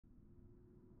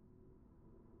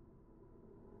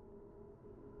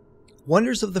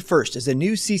Wonders of the First is a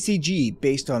new CCG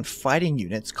based on fighting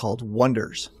units called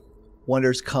Wonders.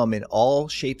 Wonders come in all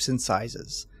shapes and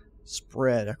sizes,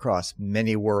 spread across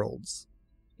many worlds.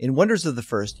 In Wonders of the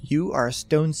First, you are a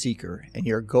stone seeker and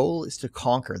your goal is to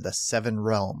conquer the 7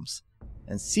 realms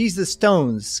and seize the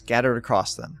stones scattered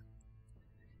across them.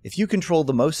 If you control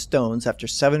the most stones after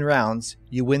 7 rounds,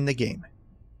 you win the game.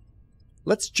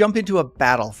 Let's jump into a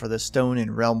battle for the stone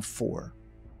in Realm 4.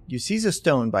 You seize a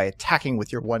stone by attacking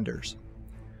with your Wonders.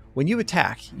 When you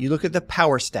attack, you look at the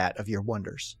power stat of your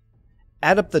Wonders.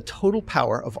 Add up the total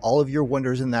power of all of your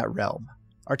Wonders in that realm.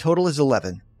 Our total is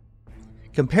 11.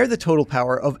 Compare the total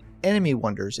power of enemy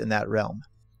Wonders in that realm.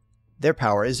 Their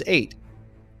power is 8.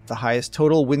 The highest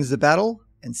total wins the battle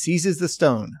and seizes the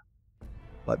stone.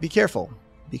 But be careful,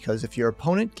 because if your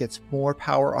opponent gets more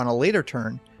power on a later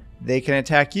turn, they can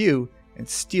attack you and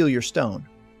steal your stone.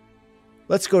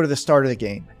 Let's go to the start of the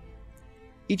game.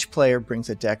 Each player brings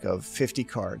a deck of 50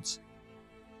 cards.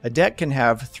 A deck can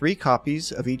have 3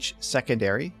 copies of each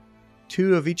secondary,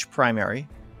 2 of each primary,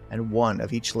 and 1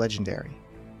 of each legendary.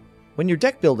 When you're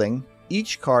deck building,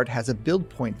 each card has a build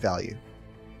point value.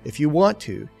 If you want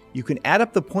to, you can add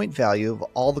up the point value of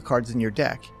all the cards in your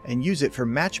deck and use it for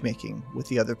matchmaking with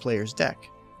the other player's deck.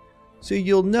 So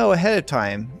you'll know ahead of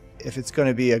time if it's going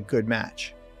to be a good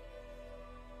match.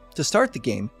 To start the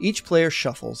game, each player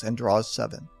shuffles and draws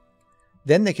 7.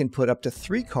 Then they can put up to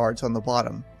 3 cards on the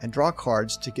bottom and draw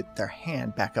cards to get their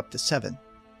hand back up to 7.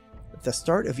 At the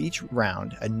start of each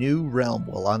round, a new realm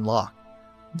will unlock.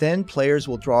 Then players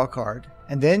will draw a card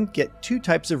and then get 2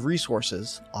 types of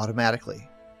resources automatically.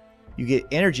 You get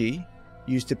energy,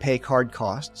 used to pay card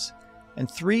costs, and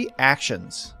 3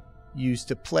 actions, used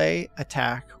to play,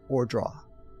 attack, or draw.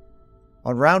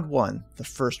 On round 1, the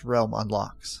first realm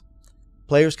unlocks.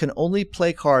 Players can only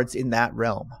play cards in that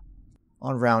realm.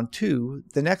 On round 2,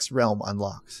 the next realm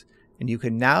unlocks, and you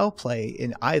can now play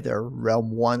in either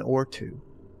realm 1 or 2.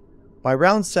 By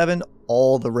round 7,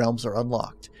 all the realms are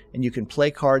unlocked, and you can play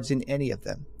cards in any of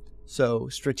them, so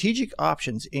strategic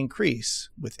options increase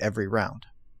with every round.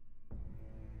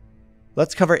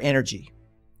 Let's cover energy.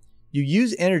 You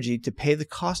use energy to pay the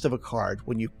cost of a card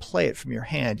when you play it from your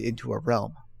hand into a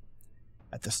realm.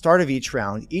 At the start of each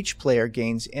round, each player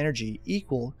gains energy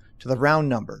equal to the round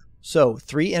number. So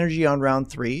 3 energy on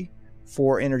round 3,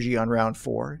 4 energy on round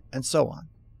 4, and so on.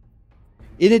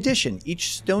 In addition,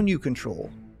 each stone you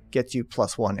control gets you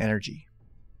 +1 energy.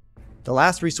 The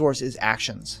last resource is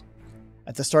actions.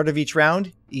 At the start of each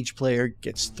round, each player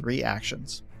gets 3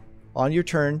 actions. On your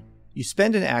turn, you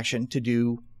spend an action to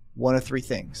do one of 3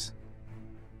 things.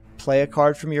 Play a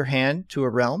card from your hand to a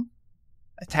realm,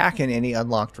 attack in any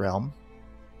unlocked realm,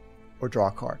 or draw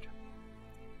a card.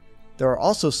 There are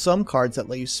also some cards that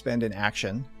let you spend an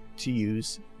action to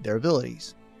use their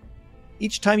abilities.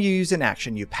 Each time you use an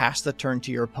action, you pass the turn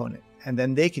to your opponent, and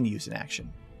then they can use an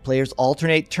action. Players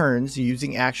alternate turns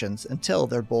using actions until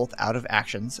they're both out of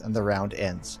actions and the round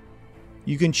ends.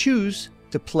 You can choose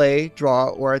to play, draw,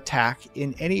 or attack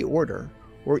in any order,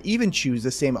 or even choose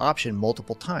the same option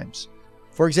multiple times.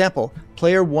 For example,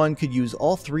 player 1 could use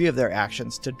all 3 of their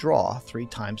actions to draw 3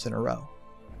 times in a row.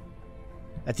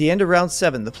 At the end of round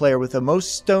 7, the player with the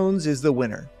most stones is the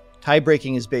winner.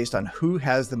 Tie-breaking is based on who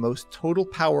has the most total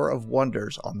power of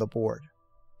Wonders on the board.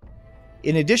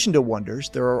 In addition to Wonders,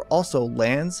 there are also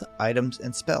lands, items,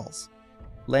 and spells.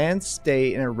 Lands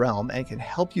stay in a realm and can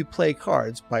help you play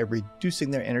cards by reducing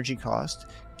their energy cost,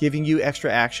 giving you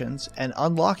extra actions, and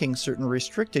unlocking certain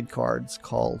restricted cards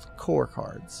called core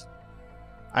cards.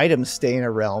 Items stay in a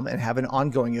realm and have an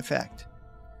ongoing effect.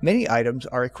 Many items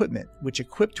are equipment, which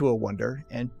equip to a Wonder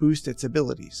and boost its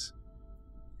abilities.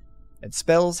 And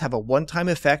spells have a one-time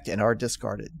effect and are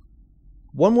discarded.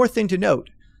 One more thing to note,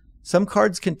 some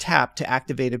cards can tap to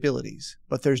activate abilities,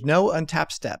 but there's no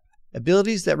untap step.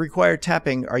 Abilities that require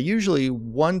tapping are usually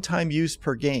one-time use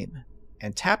per game,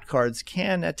 and tapped cards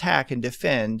can attack and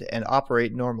defend and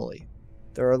operate normally.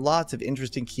 There are lots of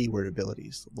interesting keyword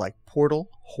abilities, like Portal,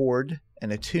 Horde,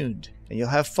 and Attuned, and you'll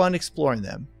have fun exploring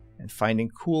them and finding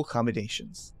cool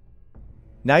combinations.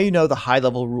 Now you know the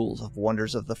high-level rules of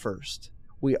Wonders of the First.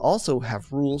 We also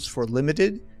have rules for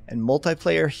limited and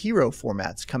multiplayer hero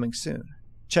formats coming soon.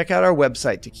 Check out our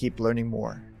website to keep learning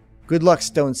more. Good luck,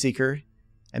 Stone Seeker,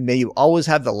 and may you always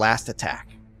have the last attack.